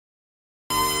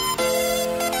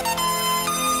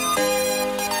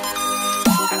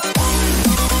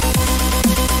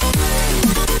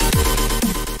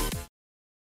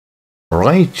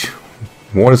Alright,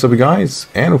 what is up guys,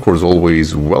 and of course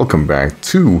always welcome back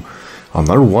to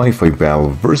another Wi-Fi battle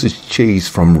versus Chase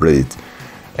from Reddit.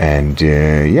 And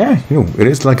yeah, you know, it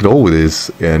is like it always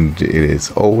is, and it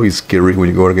is always scary when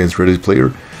you go against Reddit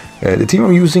player. The team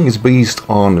I'm using is based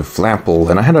on Flapple,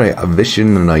 and I had a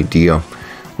vision, an idea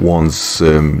once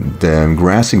the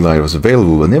grassing light was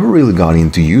available, but never really got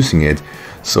into using it.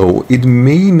 So it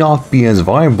may not be as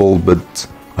viable, but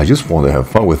I just want to have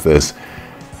fun with this.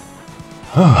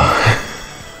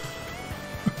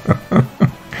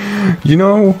 You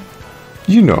know.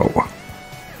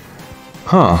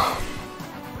 Huh.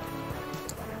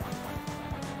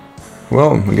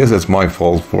 Well, I guess that's my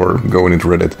fault for going into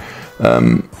Reddit.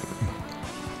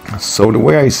 So the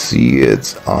way I see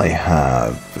it, I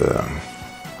have...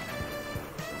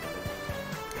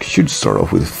 should start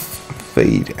off with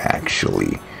Fade,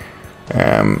 actually.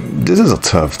 This is a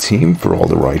tough team for all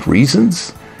the right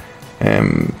reasons.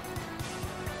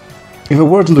 If I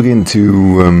were to look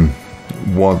into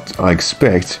what I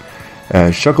expect,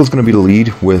 Shuckle's going to be the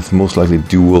lead with most likely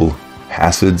dual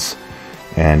hazards,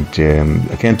 and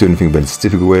I can't do anything about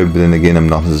Sticky Web, but then again I'm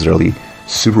not necessarily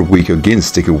super weak against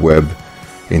Sticky Web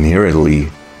inherently,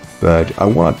 but I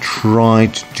want to try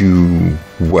to do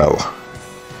well.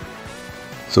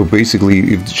 So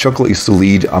basically, if Shuckle is the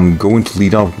lead, I'm going to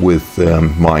lead up with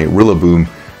my Rillaboom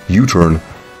U-turn,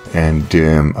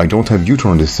 and I don't have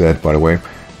U-turn this set, by the way.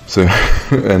 So,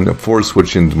 and force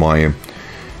switch into my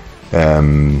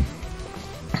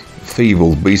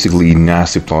Fable, basically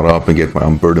nasty plot up and get my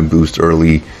Unburden boost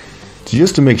early,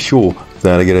 just to make sure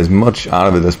that I get as much out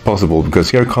of it as possible. Because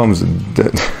here comes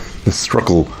the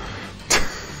struggle.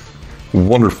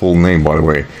 Wonderful name, by the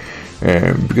way.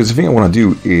 Because the thing I want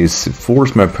to do is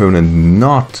force my opponent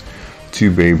not to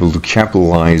be able to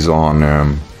capitalize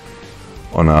on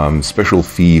special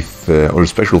thief or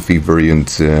special thief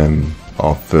variant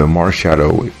of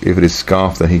Marshadow. If it is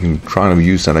Scarf, that he can try to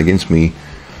use that against me.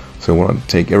 So I want to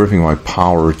take everything in my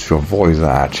power to avoid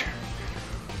that.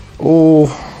 Oh,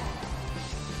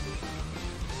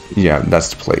 yeah, that's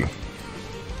the play.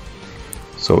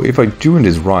 So if I do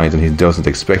this right and he doesn't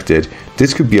expect it,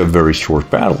 this could be a very short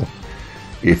battle.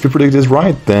 If you predict this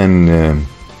right, then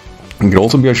it could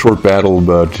also be a short battle,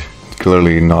 but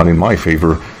clearly not in my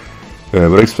favor.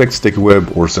 But I expect Sticky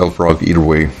Web or Self Rock either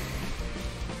way.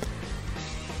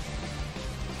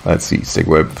 Let's see, Sticky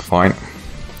Web, fine.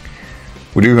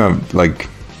 We do have like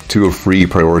 2 or 3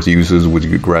 priority uses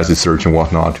with Grassy Search and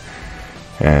whatnot,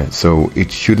 so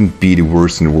it shouldn't be the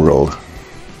worst in the world.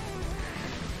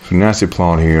 So nasty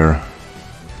plot here.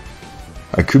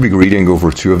 I could be greedy and go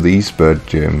for 2 of these,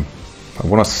 but I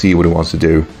want to see what he wants to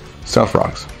do. Stealth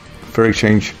Rocks. Fair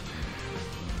exchange.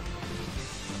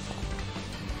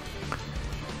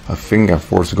 I think I'm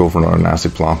forced to go for another nasty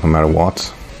plot no matter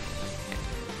what.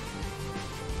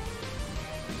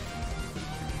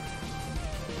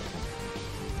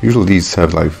 Usually these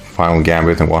have like Final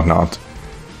Gambit and whatnot.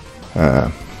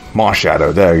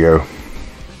 Marshadow, there we go.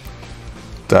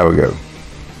 There we go.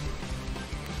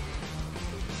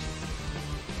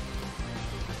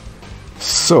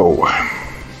 So,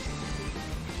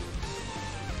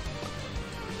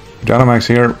 Dynamax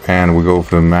here, and we go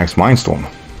for the Max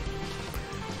Mindstorm.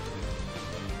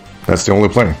 That's the only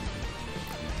play.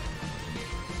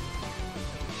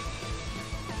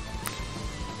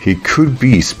 He could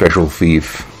be Special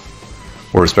Thief,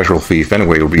 or a Special Thief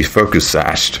anyway, it would be Focus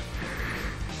Sashed.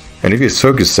 And if he's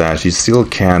Focus Sashed, he still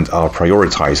can't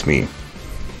prioritize me.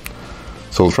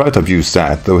 So I'll try to abuse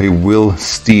that, though he will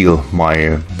steal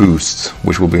my boosts,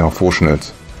 which will be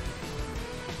unfortunate.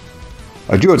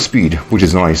 I do have speed, which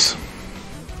is nice.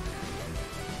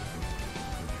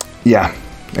 Yeah,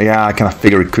 I kind of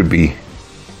figure it could be.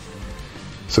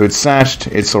 So it's Sashed,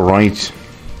 it's alright.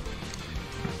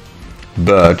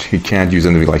 But he can't use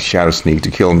anything like Shadow Sneak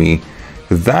to kill me.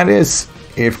 That is,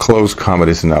 if close combat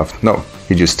is enough. No,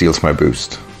 he just steals my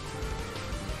boost.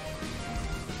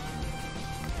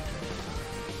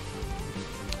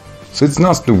 So it's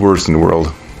not the worst in the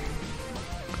world.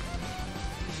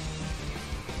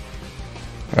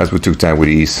 As we took that with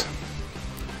ease.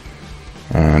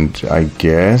 And I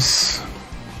guess...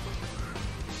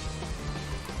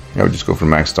 yeah, I'll just go for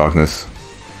Max Darkness.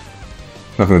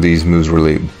 Nothing of these moves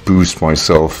really boost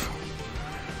myself.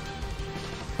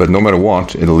 But no matter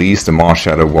what, at least the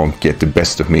Marshadow won't get the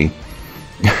best of me.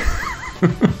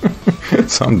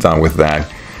 So I'm done with that.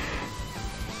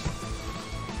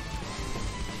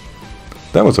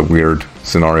 That was a weird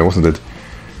scenario, wasn't it?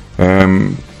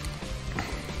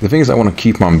 The thing is, I want to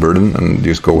keep my Unburden and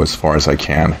just go as far as I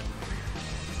can.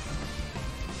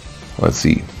 Let's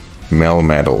see.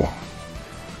 Melmetal.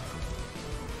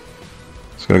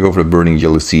 gonna go for the burning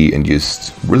yellow sea and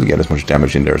just really get as much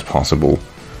damage in there as possible.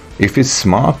 If he's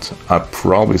smart, I'd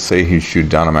probably say he should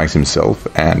Dynamax himself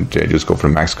and just go for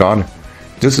the Max Guard.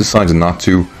 Just decided not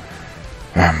to.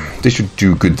 They should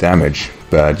do good damage,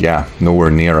 but yeah,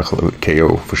 nowhere near a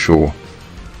KO for sure.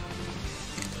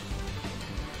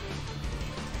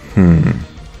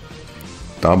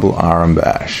 Double Iron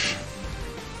Bash.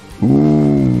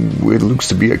 Ooh, it looks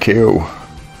to be a KO.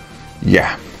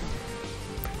 Yeah.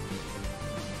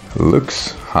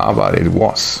 Looks, how about it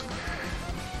was.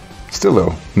 Still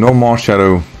though, no more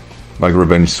Shadow like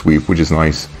Revenge Sweep, which is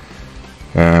nice.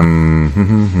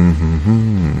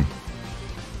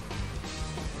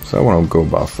 So I want to go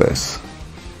about this.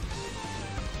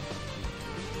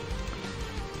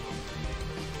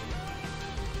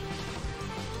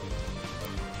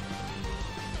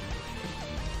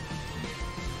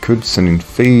 Could send in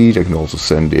Fade, I can also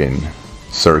send in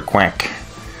Quack,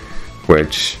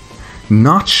 which,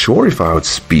 not sure if I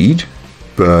outspeed,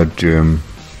 but oh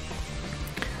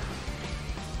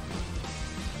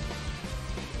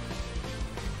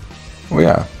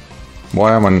yeah,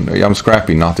 why am I? I'm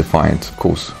Scrappy, not Defiant, of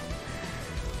course.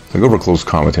 So I go for close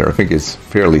combat here. I think it's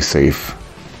fairly safe.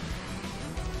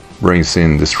 Brings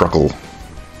in the Struckle,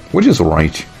 which is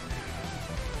alright.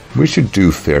 We should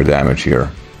do fair damage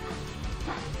here.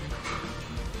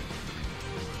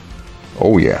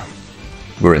 Oh yeah,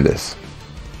 we're in this.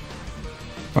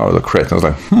 Oh, the crit! I was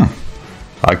like,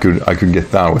 I could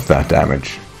get down with that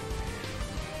damage.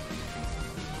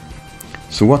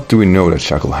 So what do we know that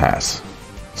Shackle has?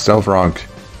 Stealth Rock,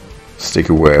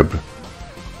 Sticky Web,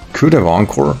 could have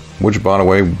Encore, which by the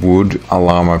way would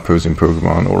allow my opposing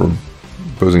Pokemon or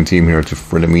opposing team here to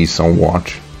friendly me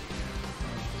somewhat.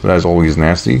 So that's always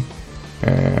nasty.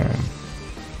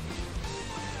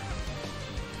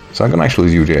 So I'm gonna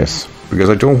actually do this, because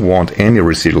I don't want any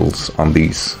residuals on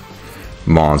these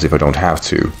mons if I don't have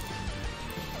to.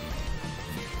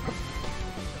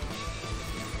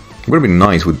 It would be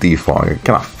nice with Defog, I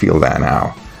cannot feel that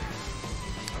now.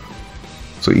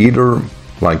 So either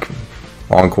like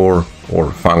Encore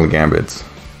or Final Gambit.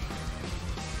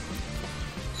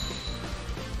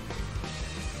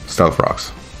 Stealth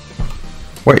Rocks.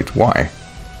 Wait, why?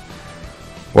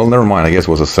 Well, never mind, I guess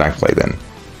it was a sack play then.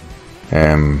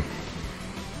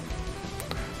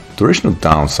 The original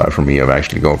downside for me of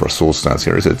actually going for a Soul Stance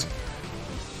here is it.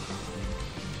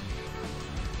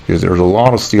 Because there's a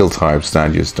lot of steel types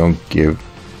that just don't give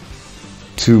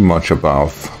too much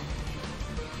about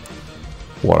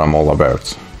what I'm all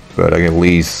about. But I can at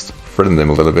least threaten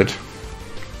them a little bit.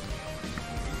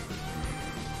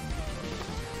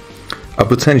 A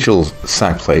potential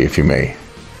sack play, if you may.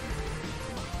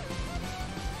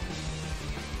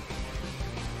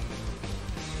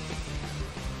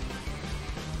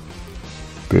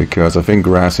 Because I think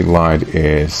Grassy Glide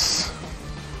is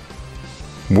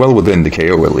well within the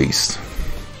KO at least.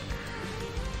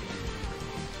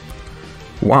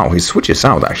 Wow, he switches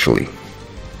out actually.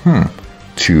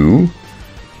 To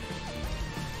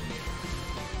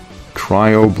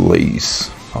Cryo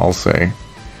Blaze, I'll say.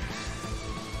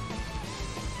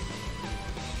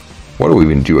 What do we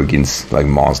even do against like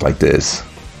mons like this?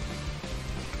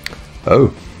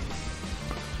 Oh,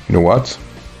 you know what?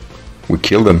 We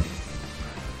killed him.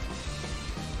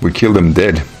 We killed him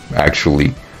dead,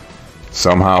 actually.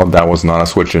 Somehow that was not a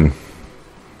switch-in.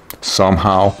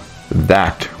 Somehow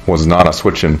that was not a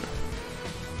switch-in.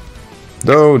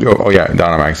 Oh yeah,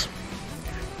 Dynamax.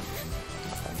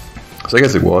 So I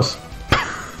guess it was.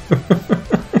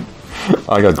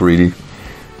 I got greedy.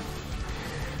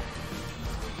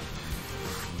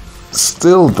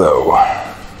 Still though,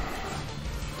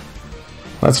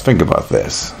 let's think about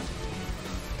this.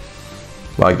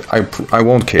 Like, I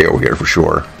won't KO here for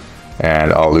sure,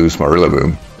 and I'll lose my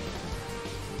Rillaboom.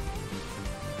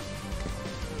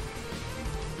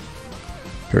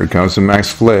 Here comes the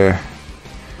Max Flare.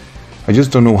 I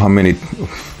just don't know how many,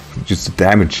 just the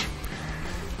damage.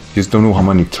 Just don't know how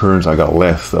many turns I got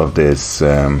left of this,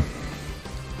 of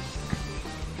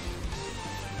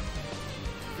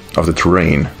the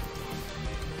terrain.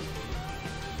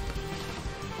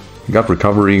 Got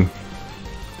recovery.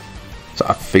 So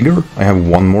I figure I have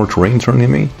one more terrain turn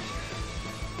in me.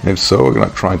 If so, I'm gonna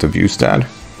try to abuse that.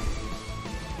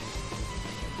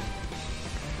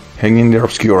 Hang in there,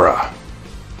 Obscura.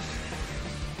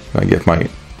 I get my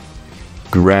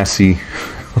Grassy,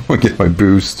 I get my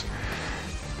boost.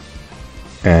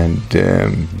 And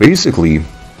basically,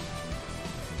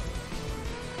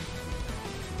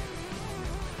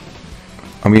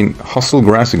 I mean, Hustle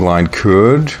Grassy Glide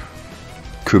could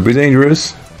be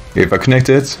dangerous if I connect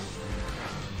it.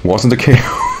 Wasn't the KO.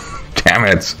 Damn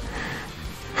it.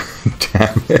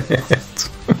 Damn it.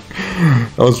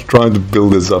 I was trying to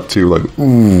build this up to like,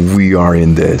 ooh, we are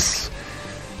in this.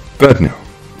 But no.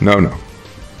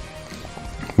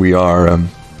 We are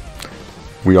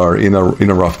in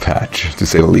a rough patch, to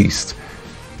say the least.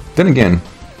 Then again,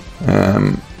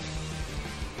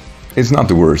 it's not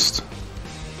the worst.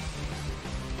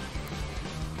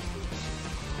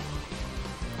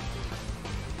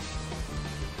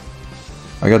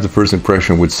 I got the first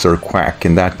impression with Sir Quack,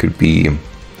 and that could be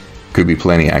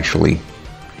plenty actually.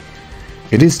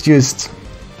 It is just,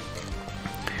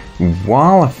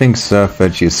 while I think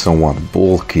Surfetch is somewhat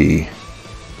bulky,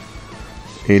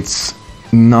 it's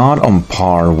not on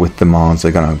par with the mons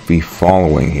they're gonna be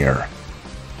following here.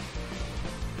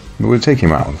 We'll take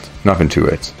him out, nothing to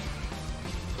it.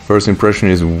 First impression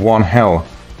is one hell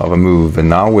of a move, and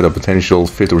now with a potential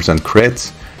 50%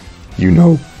 crit, you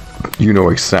know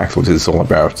exactly what this is all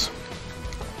about.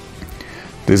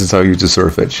 This is how you use the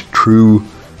Surfetch. True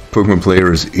Pokemon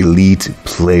players, elite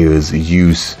players,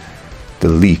 use the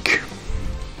leak.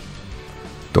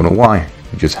 Don't know why,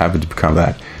 you just happen to become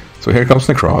that. So here comes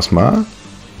Necrozma.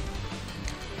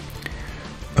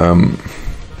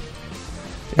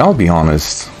 I'll be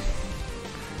honest,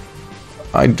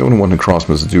 I don't know what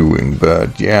Necrozma's doing,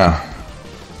 but yeah,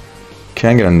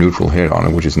 can get a neutral hit on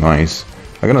it, which is nice.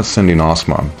 I'm gonna send in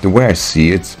Ozma. The way I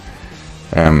see it,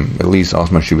 at least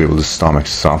Ozma should be able to stomach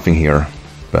something here,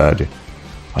 but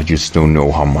I just don't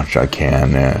know how much I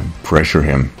can pressure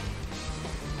him.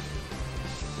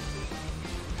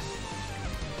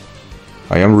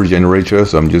 I am a regenerator,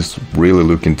 so I'm just really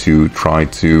looking to try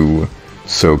to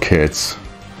soak hits.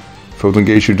 Photon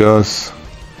Geisha does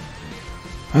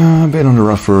a bit on the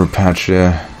rougher patch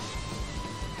there.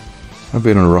 A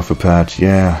bit on the rougher patch,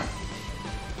 yeah.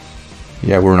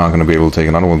 Yeah, we're not going to be able to take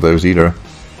another one of those either.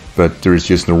 But there's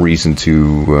just no reason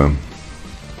to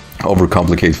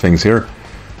overcomplicate things here.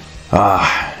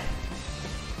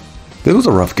 This was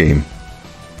a rough game.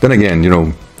 Then again, you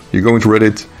know, you go into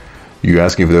Reddit, you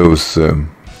asking for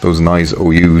those nice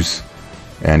OUs,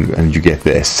 and you get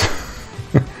this.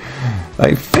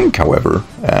 I think, however,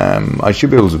 I should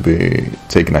be able to be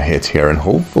taking a hit here, and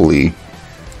hopefully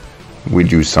we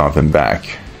do something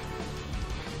back.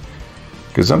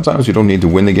 Because sometimes you don't need to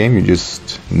win the game, you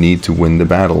just need to win the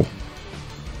battle.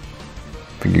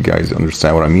 I think you guys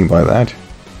understand what I mean by that.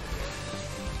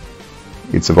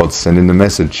 It's about sending the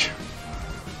message.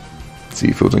 Let's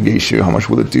see, Photon Geisha, how much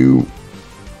will it do?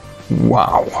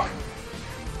 Wow.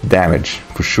 Damage,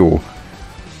 for sure.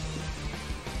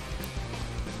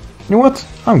 You know what?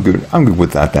 I'm good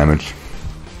with that damage.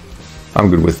 I'm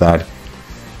good with that.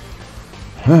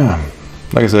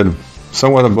 Like I said,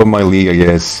 somewhat above my league, I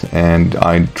guess, and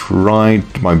I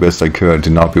tried my best I could to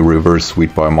not be reverse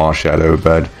sweep by Marshadow,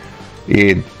 but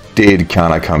it did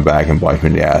kind of come back and bite me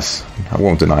in the ass. I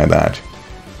won't deny that.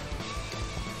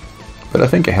 But I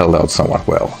think I held out somewhat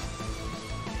well.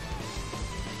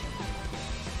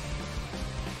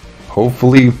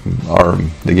 Hopefully,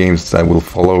 the games that will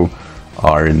follow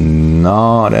are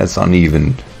not as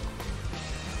uneven.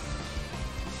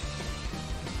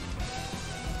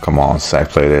 Come on, side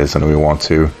play this, I know we want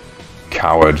to.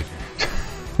 Coward.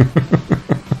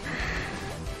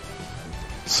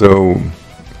 So,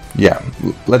 yeah,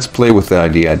 let's play with the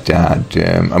idea that,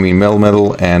 I mean,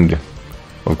 Melmetal and,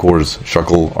 of course,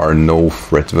 Shuckle are no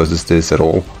threat versus this at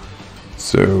all.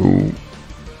 So,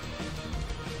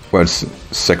 well, it's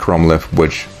Zekrom left,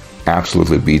 which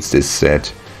absolutely beats this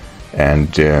set. And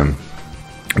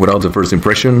without the first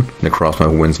impression,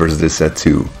 Necrozma wins versus this set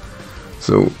too.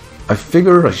 So, I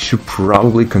figure I should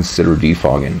probably consider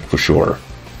defogging for sure.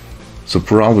 So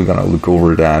probably gonna look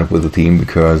over that with the team,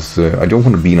 because I don't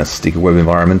want to be in a sticky web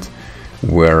environment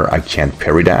where I can't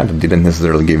parry that. I didn't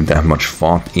necessarily give that much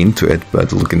thought into it,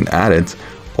 but looking at it,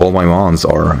 all my mons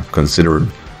are considered,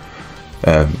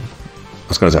 I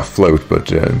was gonna say afloat,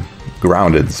 but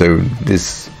grounded. So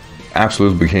this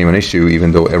absolutely became an issue,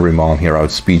 even though every mon here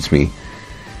outspeeds me.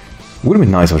 Would have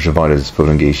been nice if I survived as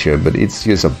Photon Geisha, but it's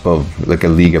just above, like a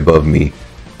league above me.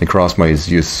 Necrozma is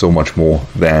just so much more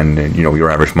than, you know, your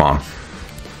average mon.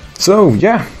 So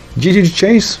yeah, GG to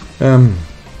Chase.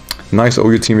 Nice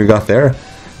OU team you got there.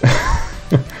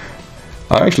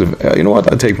 I actually, you know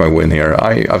what? I take my win here.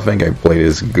 I think I played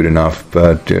this good enough,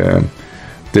 but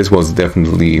this was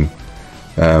definitely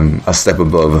a step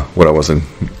above what I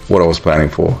was planning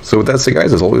for. So with that said,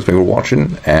 guys, as always, thank you for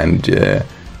watching, and you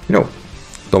know,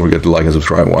 don't forget to like and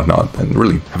subscribe and whatnot, and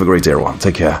really have a great day, everyone.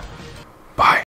 Take care.